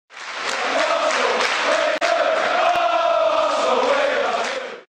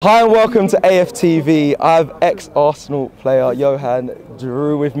Hi and welcome to AFTV. I have ex-Arsenal player Johan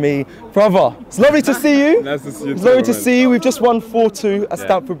Djourou with me. Brother, it's lovely to see you. Nice to see you. It's lovely to see you. We've just won 4-2 at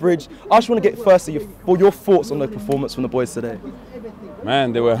Stamford Bridge. I just want to get firstly your thoughts on the performance from the boys today.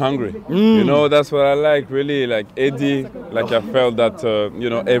 Man, they were hungry. You know, that's what I like, really. Like Eddie, like I felt that, you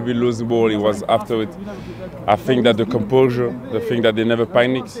know, every losing ball, he was after it. I think that the composure, the thing that they never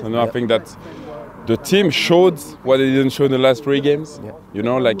panicked, you know, I think that the team showed what they didn't show in the last 3 games. You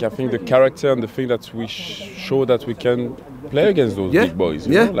know, like I think the character and the thing that we show that we can play against those big boys.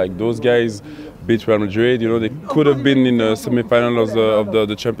 You know? Like those guys beat Real Madrid. You know, they could have been in the semi-final of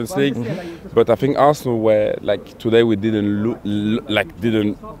the Champions League. But I think Arsenal were like today we didn't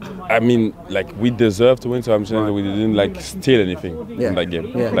I mean, like we deserved to win. So I'm saying that we didn't like steal anything in that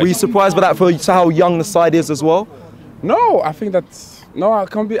game. Like, were you surprised by that for how young the side is as well? No, I think that. No, I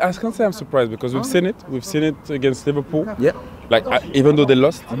can't say I'm surprised because we've seen it. We've seen it against Liverpool. Like even though they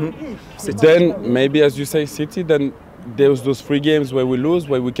lost, then maybe as you say, City. Then there's those 3 games where we lose,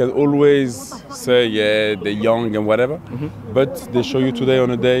 where we can always say, yeah, they're young and whatever. But they show you today on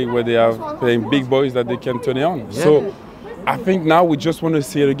a day where they are playing big boys that they can turn it on. So I think now we just want to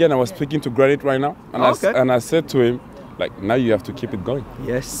see it again. I was speaking to Granit right now, and I said to him, like, now you have to keep it going.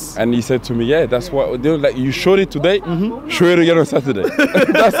 Yes. And he said to me, yeah, that's what, you know, like, you showed it today, show it again on Saturday.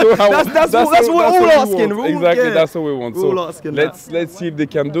 That's what we're all asking. Exactly, that's what we want. So let's see if they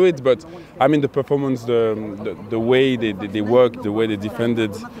can do it. But I mean, the performance, the way they work, the way they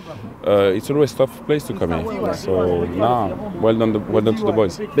defended, it's always a tough place to come in. So well done to the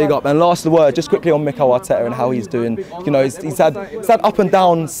boys. Big up. And last word, just quickly on Mikel Arteta and how he's doing. You know, he's had up and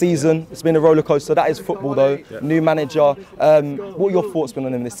down season. It's been a roller coaster. That is football, though. New manager. What are your thoughts been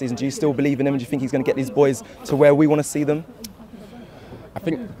on him this season? Do you still believe in him? Do you think he's going to get these boys to where we want to see them? I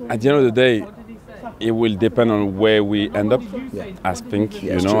think at the end of the day, it will depend on where we end up. I think,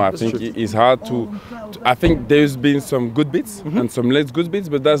 you know, I think it's hard to. I think there's been some good bits and some less good bits,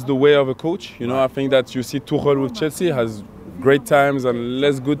 but that's the way of a coach. You know, I think that you see Tuchel with Chelsea has great times and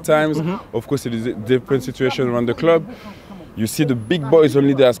less good times. Of course, it is a different situation around the club. You see the big boys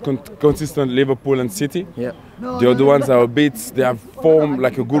only there as consistent Liverpool and City. The other ones are a bit, they have form,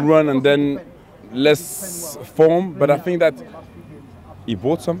 like a good run and then less form. But I think that he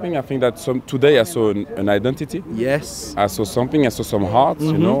brought something. I think that today I saw an identity. Yes. I saw something, I saw some heart,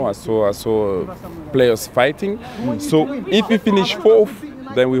 you know, I saw players fighting. So if we finish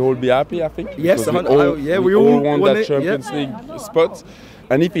 4th, then we all be happy, I think. Yes, we all want that Champions League spot.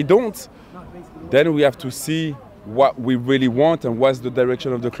 And if we don't, then we have to see what we really want and what's the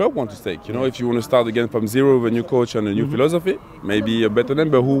direction of the club want to take. You know, if you want to start again from zero with a new coach and a new philosophy, maybe a better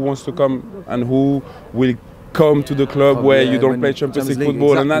name, but who wants to come and who will come to the club where you don't play Champions League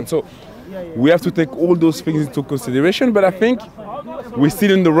football and that. So we have to take all those things into consideration, but I think we're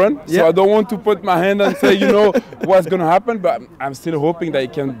still in the run, so I don't want to put my hand and say, you know, what's going to happen, but I'm still hoping that he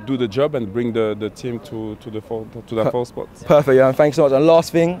can do the job and bring the team to that 4th spot. Perfect, Johan. Thanks so much. And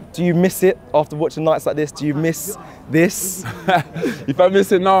last thing, do you miss it after watching nights like this? Do you miss this? If I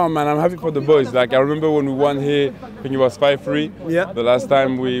miss it now, man, I'm happy for the boys. Like, I remember when we won here, I think it was 5-3, the last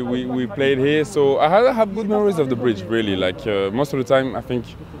time we played here, so I have good memories of the bridge, really. Like, most of the time, I think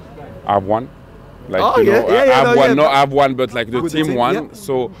I've won. Like, I've won, but like the team won.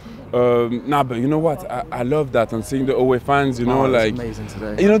 So, but you know what? I love that, and seeing the away fans, you know, like, amazing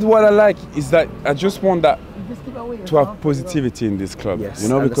today. You know what I like is that I just want that to have positivity in this club. You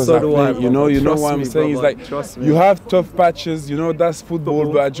know, because I think, you know what I'm saying is like, you have tough patches, you know, that's football,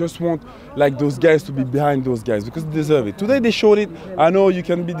 but I just want like those guys to be behind those guys because they deserve it. Today they showed it. I know you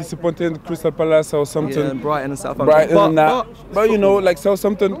can be disappointed in Crystal Palace or something. Brighton and Southampton. But you know, like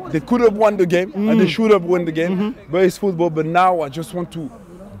Southampton, they could have won the game and they should have won the game. But it's football. But now I just want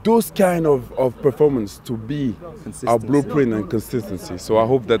those kind of performance to be our blueprint and consistency. So I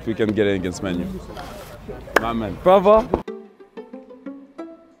hope that we can get it against Man U. My man. Brother.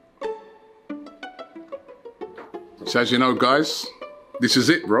 So as you know, guys, this is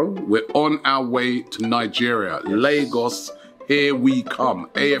it, bro. We're on our way to Nigeria. Lagos, here we come.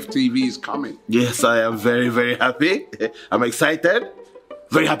 AFTV is coming. Yes, I am very, very happy. I'm excited.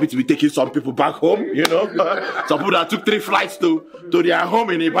 Very happy to be taking some people back home, you know. Some people that took 3 flights to their home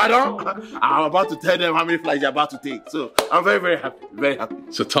in Ibadan. I'm about to tell them how many flights they're about to take. So I'm very, very happy. Very happy.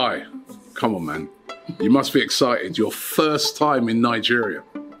 So Ty, come on, man. You must be excited. Your first time in Nigeria.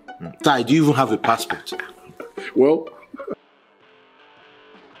 Ty, do you even have a passport? Well,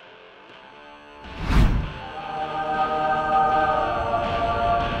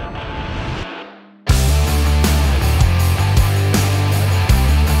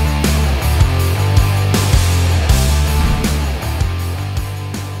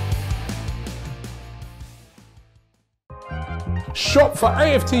 Shop for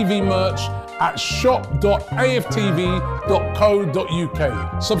AFTV merch at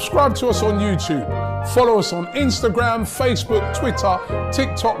shop.aftv.co.uk. Subscribe to us on YouTube. Follow us on Instagram, Facebook, Twitter,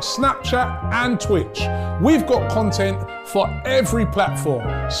 TikTok, Snapchat, and Twitch. We've got content for every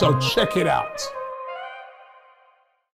platform, so check it out.